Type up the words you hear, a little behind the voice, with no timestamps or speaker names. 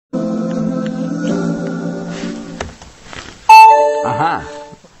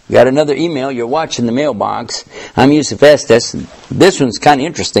Got another email. You're watching the mailbox. I'm Yusuf Estes. This one's kind of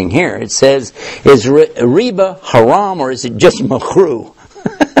interesting here. It says, is reba haram or is it just makruh?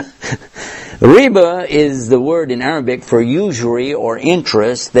 Reba is the word in Arabic for usury or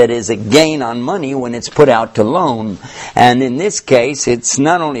interest that is a gain on money when it's put out to loan. And in this case, it's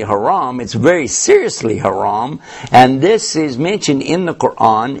not only haram, it's very seriously haram. And this is mentioned in the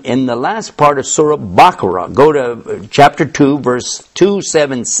Quran in the last part of Surah Baqarah. Go to chapter 2, verse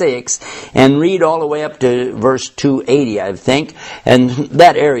 276, and read all the way up to verse 280, I think. And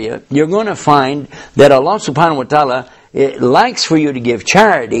that area, you're going to find that Allah subhanahu wa ta'ala likes for you to give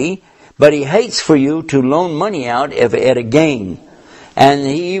charity, but He hates for you to loan money out at a gain. And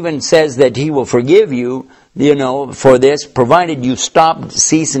He even says that He will forgive you, for this, provided you stop,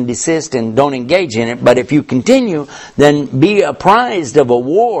 cease and desist and don't engage in it. But if you continue, then be apprised of a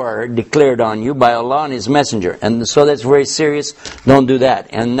war declared on you by Allah and His Messenger. And so that's very serious. Don't do that.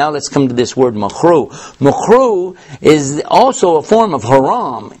 And now let's come to this word makruh. Makruh is also a form of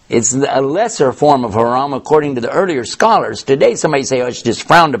haram. It's a lesser form of haram according to the earlier scholars. Today somebody say, it's just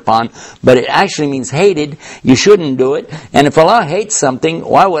frowned upon, but it actually means hated. You shouldn't do it. And if Allah hates something,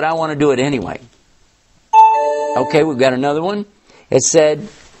 why would I want to do it anyway? Okay, we've got another one. It said,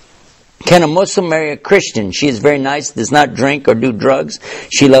 can a Muslim marry a Christian? She is very nice, does not drink or do drugs.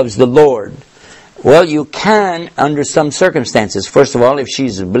 She loves the Lord. Well, you can under some circumstances. First of all, if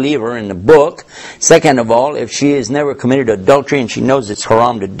she's a believer in the book. Second of all, if she has never committed adultery and she knows it's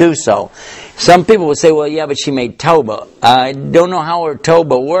haram to do so. Some people will say, well, yeah, but she made tawbah. I don't know how her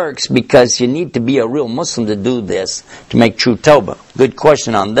tawbah works because you need to be a real Muslim to do this, to make true tawbah. Good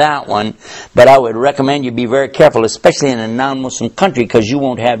question on that one. But I would recommend you be very careful, especially in a non-Muslim country, because you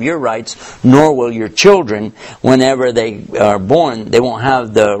won't have your rights, nor will your children. Whenever they are born, they won't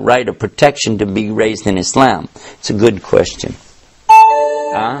have the right of protection to be raised in Islam. It's a good question.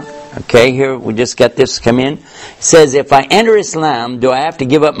 Okay, here we just got this come in. It says, if I enter Islam, do I have to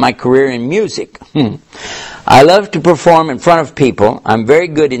give up my career in music? I love to perform in front of people. I'm very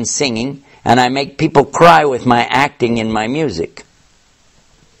good in singing, and I make people cry with my acting in my music.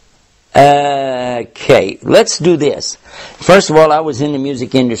 Okay, let's do this. First of all, I was in the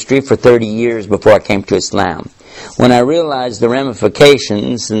music industry for 30 years before I came to Islam. When I realized the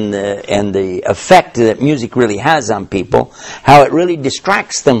ramifications and the effect that music really has on people, how it really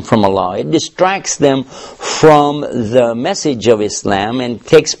distracts them from Allah. It distracts them from the message of Islam and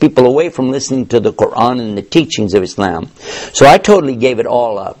takes people away from listening to the Quran and the teachings of Islam. So I totally gave it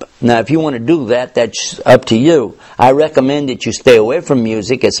all up. Now, if you want to do that, that's up to you. I recommend that you stay away from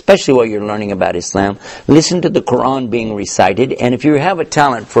music, especially while you're learning about Islam. Listen to the Quran being recited, and if you have a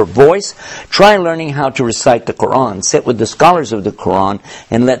talent for voice, try learning how to recite the Quran. Sit with the scholars of the Quran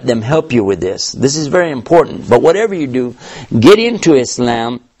and let them help you with this. This is very important. But whatever you do, get into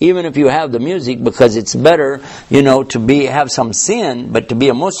Islam, even if you have the music, because it's better, to have some sin, but to be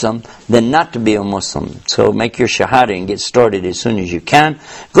a Muslim, than not to be a Muslim. So make your shahada and get started as soon as you can.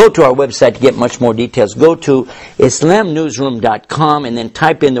 Go to our website to get much more details. Go to islamnewsroom.com and then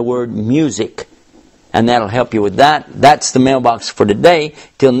type in the word music. And that'll help you with that. That's the mailbox for today.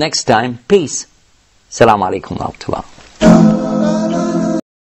 Till next time, peace. Assalamu alaikum wa rahmatullah.